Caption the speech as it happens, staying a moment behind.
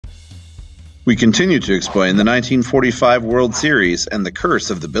We continue to explain the 1945 World Series and the curse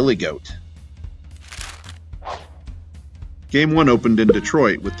of the Billy Goat. Game 1 opened in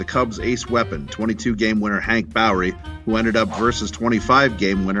Detroit with the Cubs' ace weapon, 22-game winner Hank Bauery, who ended up versus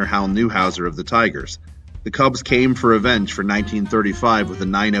 25-game winner Hal Newhouser of the Tigers. The Cubs came for revenge for 1935 with a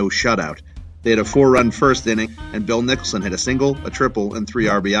 9-0 shutout. They had a 4-run first inning, and Bill Nicholson hit a single, a triple, and 3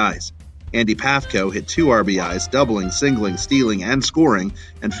 RBIs. Andy Pafko hit 2 RBIs, doubling, singling, stealing, and scoring,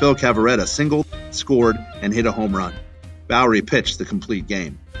 and Phil Cavarretta singled, scored, and hit a home run. Bauery pitched the complete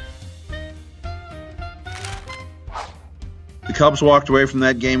game. The Cubs walked away from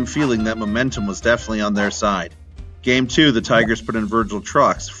that game feeling that momentum was definitely on their side. Game 2, the Tigers put in Virgil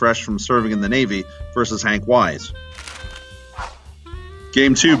Trucks, fresh from serving in the Navy, versus Hank Wise.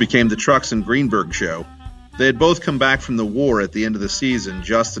 Game 2 became the Trucks and Greenberg show. They had both come back from the war at the end of the season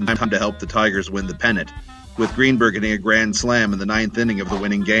just in time to help the Tigers win the pennant, with Greenberg hitting a grand slam in the 9th inning of the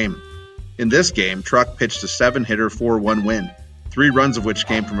winning game. In this game, Truck pitched a 7-hitter 4-1 win, 3 runs of which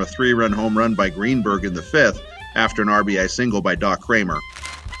came from a 3-run home run by Greenberg in the 5th after an RBI single by Doc Kramer.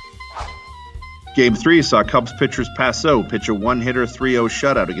 Game 3 saw Cubs pitcher Passeau pitch a 1-hitter 3-0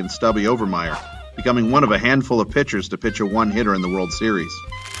 shutout against Stubby Overmeyer, becoming one of a handful of pitchers to pitch a 1-hitter in the World Series.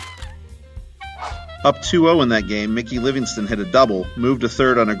 Up 2-0 in that game, Mickey Livingston hit a double, moved to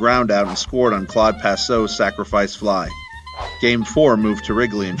third on a groundout, and scored on Claude Passeau's sacrifice fly. Game 4 moved to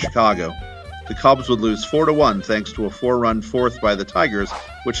Wrigley in Chicago. The Cubs would lose 4-1 thanks to a 4-run fourth by the Tigers,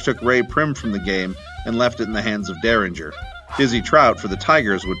 which took Ray Prim from the game and left it in the hands of Derringer. Dizzy Trout for the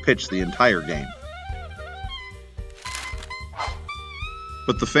Tigers would pitch the entire game.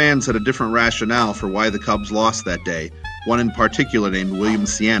 But the fans had a different rationale for why the Cubs lost that day, one in particular named William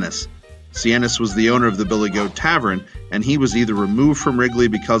Sianis. Sianis was the owner of the Billy Goat Tavern, and he was either removed from Wrigley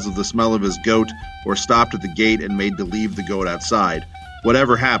because of the smell of his goat or stopped at the gate and made to leave the goat outside.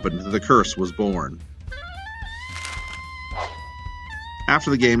 Whatever happened, the curse was born.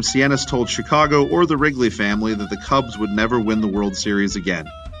 After the game, Sianis told Chicago or the Wrigley family that the Cubs would never win the World Series again,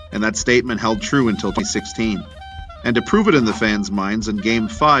 and that statement held true until 2016. And to prove it in the fans' minds, in Game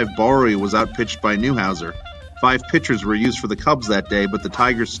 5, Bauery was outpitched by Newhouser. 5 pitchers were used for the Cubs that day, but the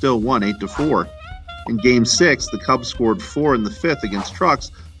Tigers still won 8-4. In Game 6, the Cubs scored 4 in the 5th against Trucks,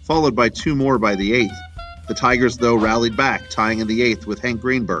 followed by 2 more by the 8th. The Tigers, though, rallied back, tying in the 8th with Hank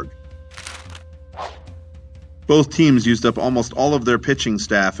Greenberg. Both teams used up almost all of their pitching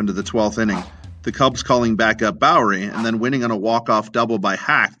staff into the 12th inning, the Cubs calling back up Bauery and then winning on a walk-off double by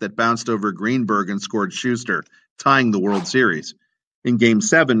Hack that bounced over Greenberg and scored Schuster, tying the World Series. In Game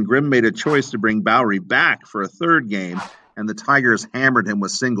 7, Grimm made a choice to bring Bauery back for a third game, and the Tigers hammered him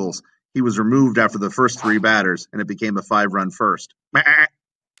with singles. He was removed after the first 3 batters, and it became a 5-run first.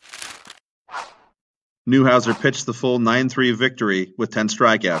 Newhouser pitched the full 9-3 victory with 10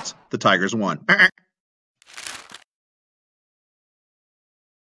 strikeouts. The Tigers won.